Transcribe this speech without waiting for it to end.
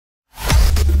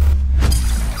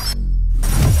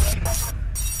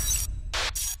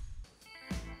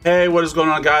Hey, what is going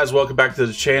on, guys? Welcome back to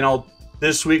the channel.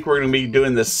 This week we're going to be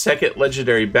doing the second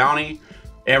legendary bounty,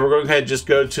 and we're going to go ahead and just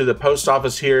go to the post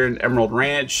office here in Emerald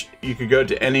Ranch. You could go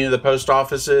to any of the post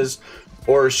offices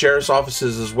or sheriff's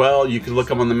offices as well. You can look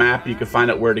them on the map, you can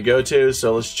find out where to go to.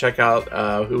 So let's check out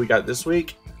who we got this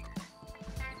week.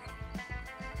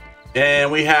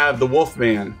 And we have the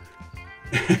Wolfman.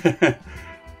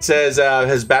 Says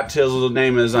his baptismal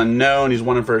name is unknown. He's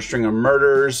wanted for a string of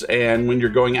murders, and when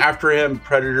you're going after him,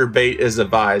 predator bait is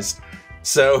advised.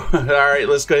 So, all right,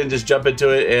 let's go ahead and just jump into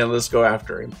it, and let's go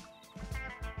after him.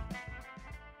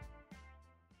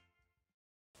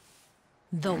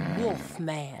 The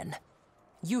Wolfman.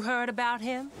 You heard about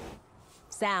him?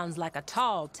 Sounds like a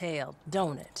tall tale,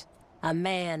 don't it? A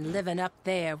man living up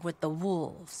there with the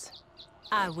wolves.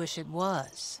 I wish it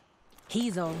was.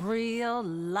 He's a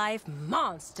real-life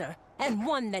monster, and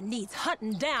one that needs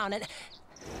hunting down and...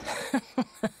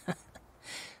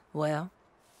 Well,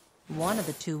 one of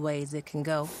the two ways it can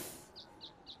go.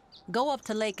 Go up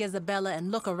to Lake Isabella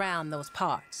and look around those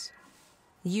parts.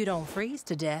 You don't freeze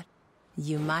to death,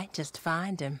 you might just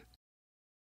find him.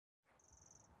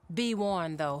 Be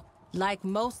warned, though, like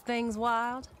most things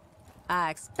wild, I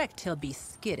expect he'll be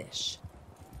skittish.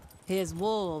 His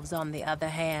wolves, on the other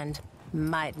hand,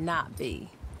 might not be.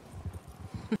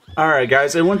 Alright,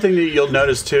 guys, and one thing that you'll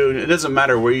notice too, it doesn't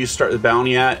matter where you start the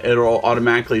bounty at, it'll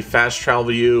automatically fast travel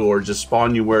you or just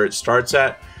spawn you where it starts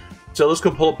at. So let's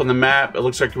go pull up on the map. It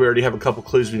looks like we already have a couple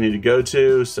clues we need to go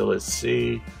to, so let's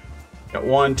see. Got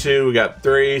 1, 2, we got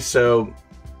 3, so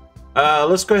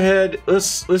let's go ahead,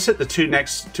 let's hit the two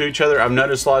next to each other. I've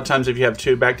noticed a lot of times if you have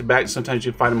two back to back, sometimes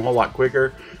you find them a whole lot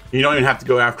quicker. You don't even have to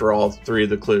go after all 3 of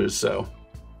the clues, so.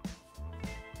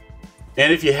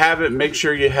 And if you haven't, make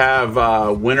sure you have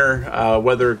winter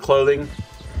weather clothing.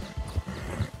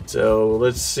 So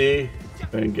let's see.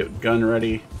 Go ahead and get gun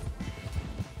ready.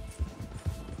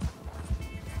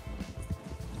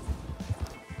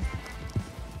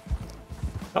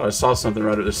 Oh, I saw something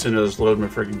right as soon as I was loading my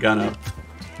freaking gun up.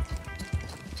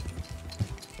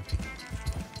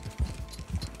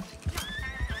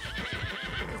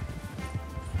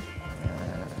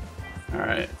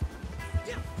 Alright.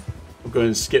 We'll go ahead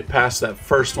and skip past that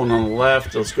first one on the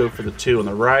left. Let's go for the 2 on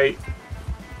the right.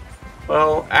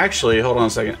 Well, actually, hold on a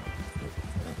second.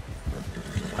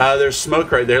 There's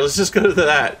smoke right there. Let's just go to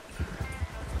that.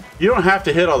 You don't have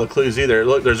to hit all the clues either.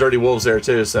 Look, there's already wolves there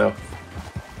too, so.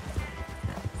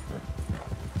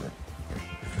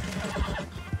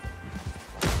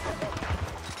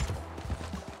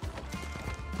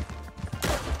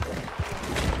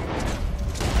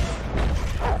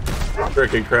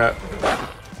 Freaking crap.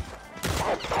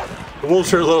 The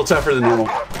wolves are a little tougher than normal.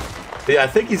 But yeah, I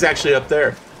think he's actually up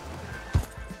there.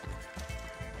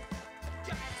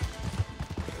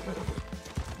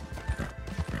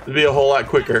 It'd be a whole lot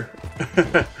quicker.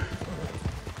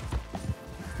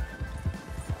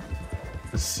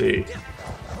 Let's see.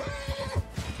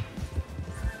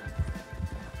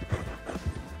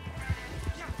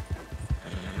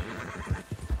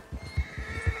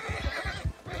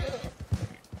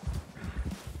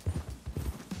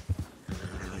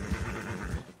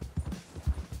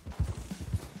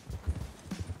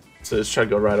 So let's try to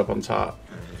go right up on top.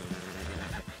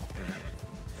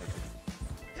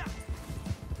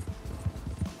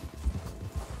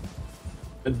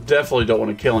 I definitely don't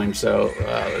want to kill him, so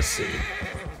let's see.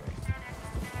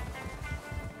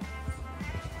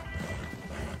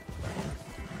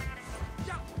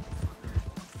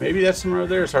 Maybe that's him right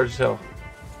there, it's hard to tell.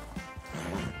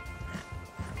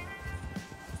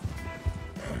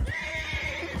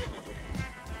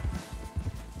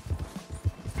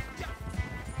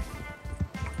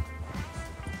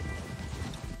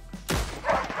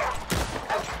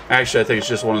 Actually, I think it's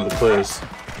just one of the clues.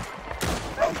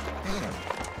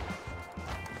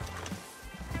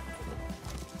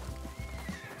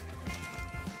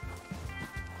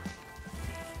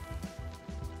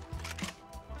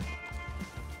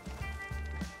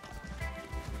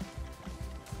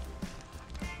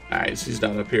 Alright, so he's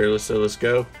not up here, so let's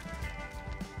go.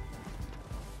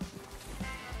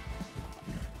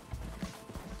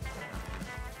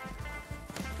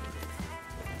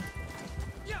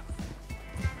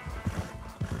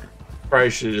 Probably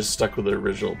should have just stuck with the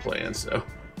original plan, so.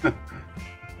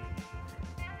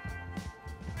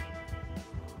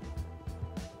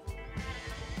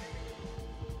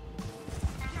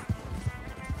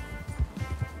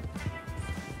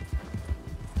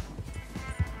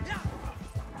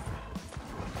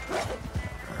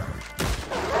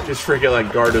 Just freaking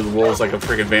like guarded the wolves like a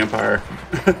freaking vampire.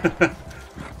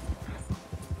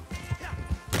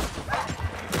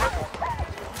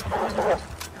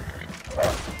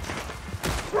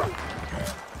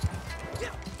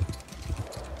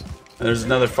 And there's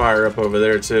another fire up over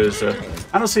there too, so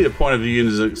I don't see the point of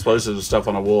using explosives and stuff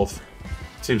on a wolf.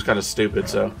 Seems kind of stupid,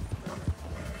 so.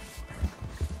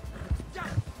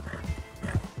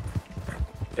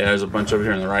 Yeah, there's a bunch over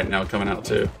here on the right now coming out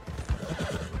too.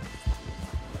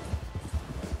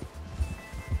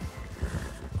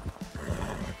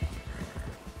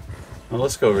 Well,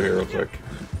 let's go over here real quick.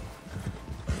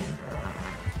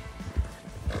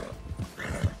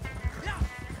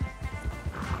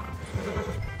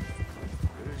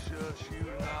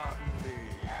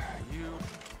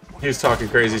 He was talking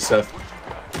crazy stuff.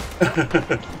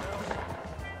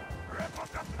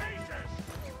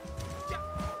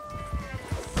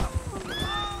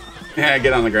 Yeah,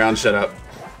 get on the ground, shut up.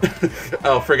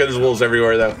 Oh, friggin' there's wolves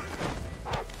everywhere, though.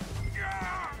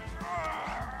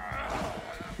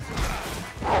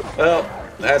 Well,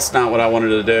 that's not what I wanted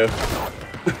to do.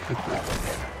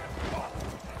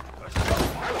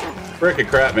 Frickin'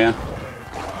 crap, man.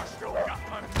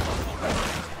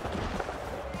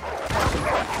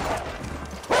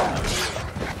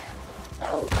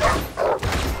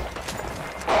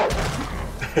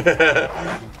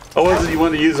 I wasn't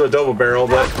wanting to use a double barrel,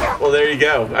 but well, there you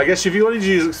go. I guess if you wanted to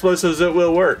use explosives, it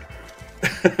will work.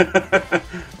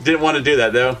 Didn't want to do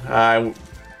that though. I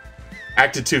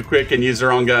acted too quick and used the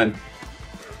wrong gun.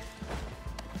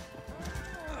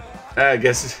 I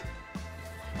guess.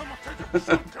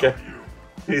 Okay,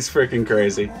 he's freaking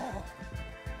crazy.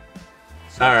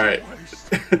 All right.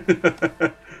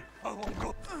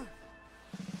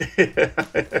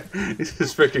 He's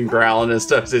just freaking growling and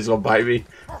stuff. He's gonna bite me.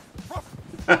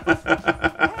 I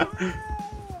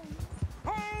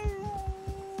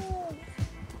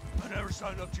never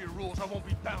signed up to your rules. I won't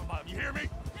be bound by them. You hear me?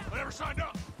 I never signed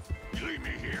up. You leave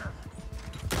me here.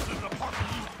 Living apart from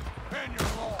you and your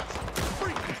laws.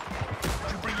 Free me.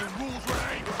 You bring your rules where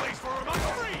there ain't place for them. I'm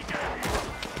free, damn you.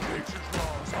 Nature's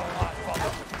laws, all I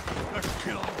follow. Let's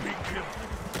kill and be killed.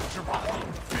 Survival of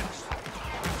the fittest.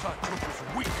 Inside troopers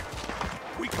are weak.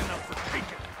 Weak enough for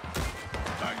taking.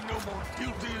 I'm no more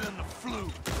guilty than the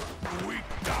flu. The weak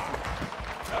die.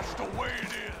 That's the way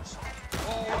it is.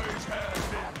 Always has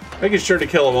been. Making sure to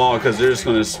kill them all because they're just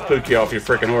going to spook you off your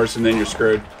freaking horse and then you're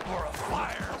screwed. Or a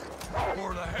fire.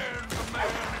 Or the hands of man.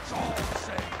 It's all the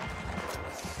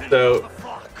same. So,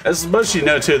 as most of you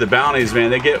know too, the bounties, man,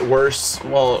 they get worse,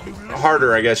 well,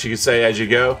 harder, I guess you could say, as you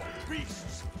go.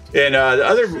 And the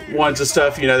other ones and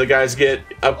stuff, you know, the guys get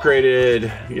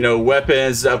upgraded, you know,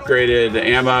 weapons, upgraded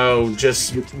ammo,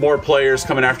 just more players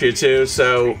coming after you too.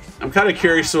 So I'm kind of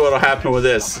curious to what'll happen with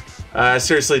this. I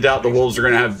seriously doubt the wolves are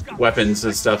going to have weapons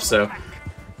and stuff, so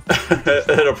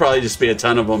it'll probably just be a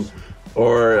ton of them,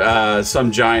 or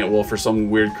some giant wolf or some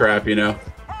weird crap, you know.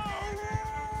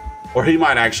 Or he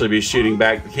might actually be shooting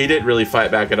back. He didn't really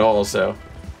fight back at all, so.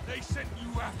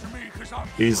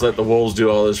 He's let the wolves do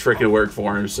all this freaking work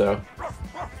for him, so.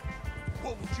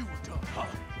 What would you have done, huh?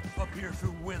 Up here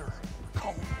through winter,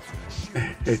 cold,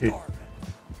 shooting, starving.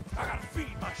 I gotta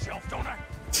feed myself, don't I?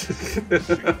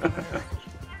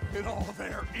 In all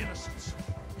their innocence,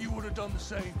 you would have done the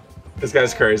same. This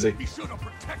guy's crazy. He should have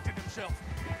protected himself.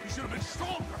 He should have been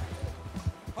stronger.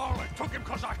 I only took him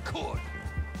because I could.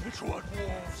 It's what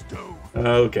wolves do.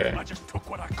 Okay. I just took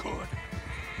what I could.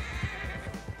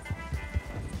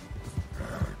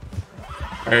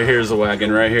 Alright, here's the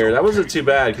wagon right here. That wasn't too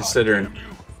bad considering.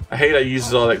 I hate I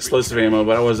used all that explosive ammo,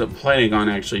 but I wasn't planning on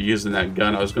actually using that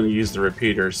gun. I was going to use the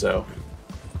repeater, so.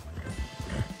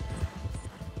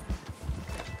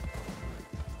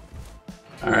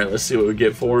 Alright, let's see what we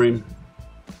get for him.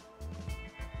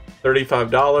 $35,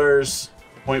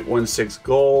 0.16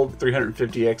 gold,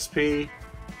 350 XP.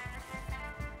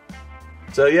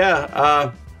 So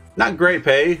yeah, not great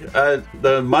pay.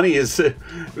 The money is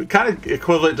kind of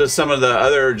equivalent to some of the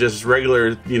other just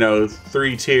regular, you know,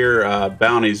 3-tier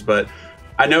bounties, but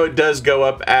I know it does go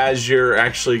up as you're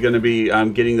actually going to be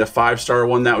getting the 5-star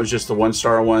one. That was just the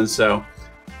 1-star one. So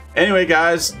anyway,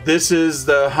 guys, this is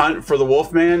the hunt for the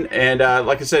Wolfman, and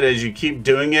like I said, as you keep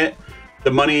doing it,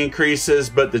 the money increases,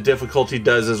 but the difficulty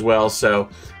does as well. So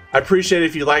I appreciate it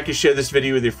if you like and share this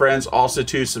video with your friends. Also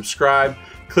to subscribe,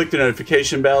 click the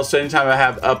notification bell, so anytime I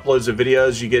have uploads of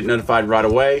videos, you get notified right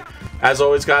away. As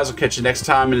always, guys, I'll catch you next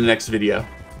time in the next video.